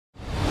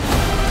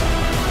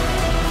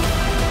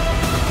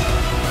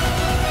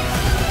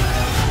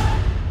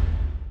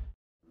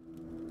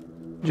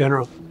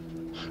General.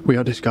 We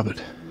are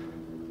discovered.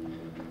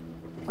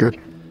 Good.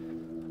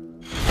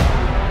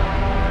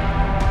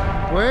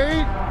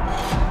 Wait!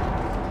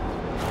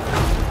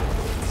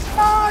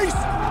 Nice!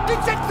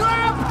 It's a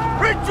trap!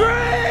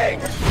 Retreat!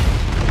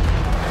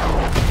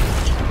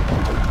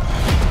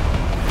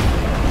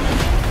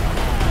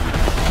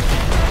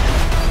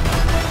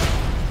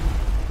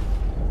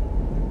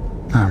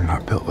 I'm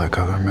not built like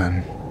other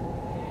men.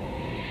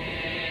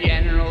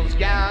 Generals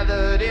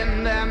gathered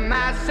in their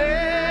masses.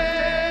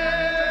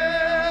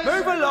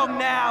 Move along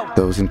now!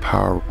 Those in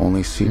power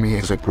only see me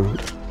as a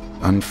brute,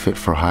 unfit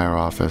for higher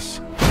office.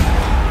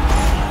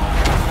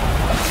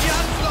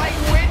 Just like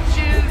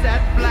witches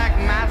at black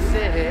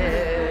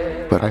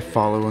masses. But I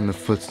follow in the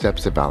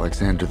footsteps of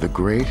Alexander the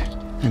Great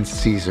and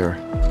Caesar.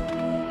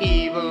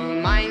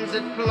 Evil minds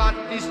that plot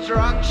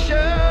destruction.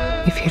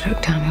 If you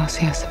look down, you'll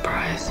see a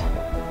surprise.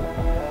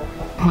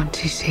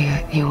 Once you see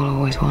it, you will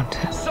always want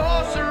it.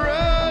 Sorcerer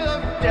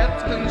of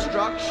death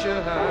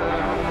construction.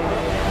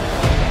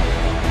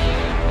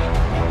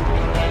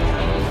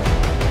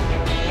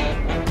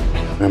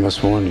 I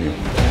must warn you,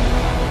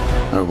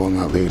 I will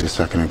not lead a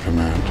second in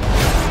command.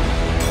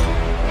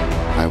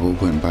 I will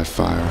win by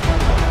fire.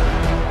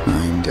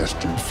 I am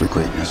destined for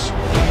greatness.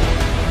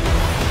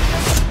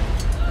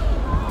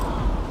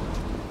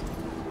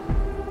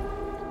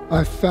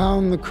 I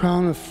found the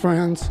crown of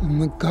France in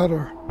the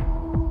gutter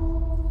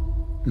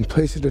and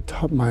placed it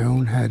atop my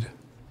own head.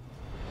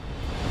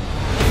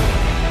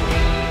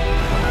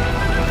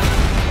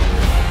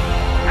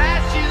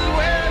 Ashes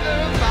where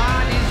the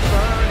body's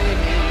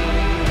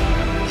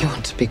burning. You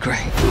want to be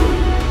great.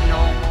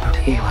 No.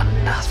 You are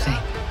nothing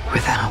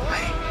without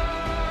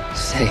me.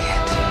 Say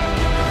it.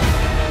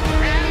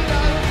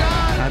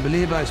 I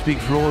believe I speak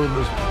for all of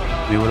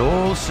us. We will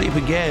all sleep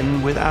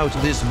again without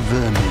this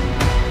vermin.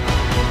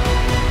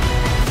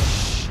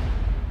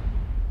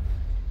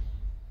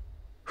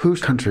 Whose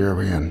country are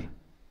we in?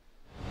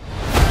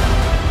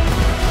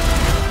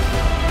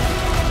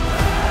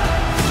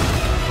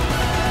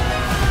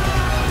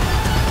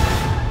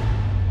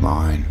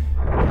 Mine.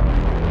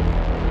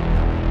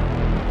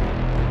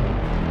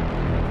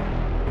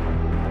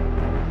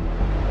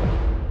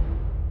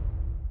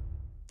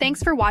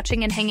 Thanks for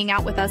watching and hanging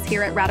out with us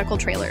here at Radical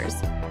Trailers.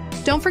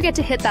 Don't forget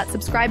to hit that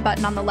subscribe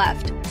button on the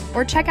left,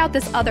 or check out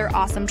this other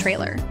awesome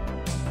trailer.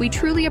 We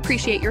truly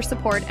appreciate your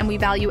support and we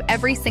value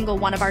every single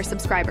one of our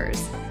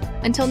subscribers.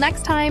 Until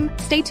next time,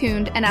 stay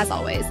tuned and as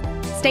always,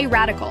 stay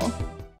radical.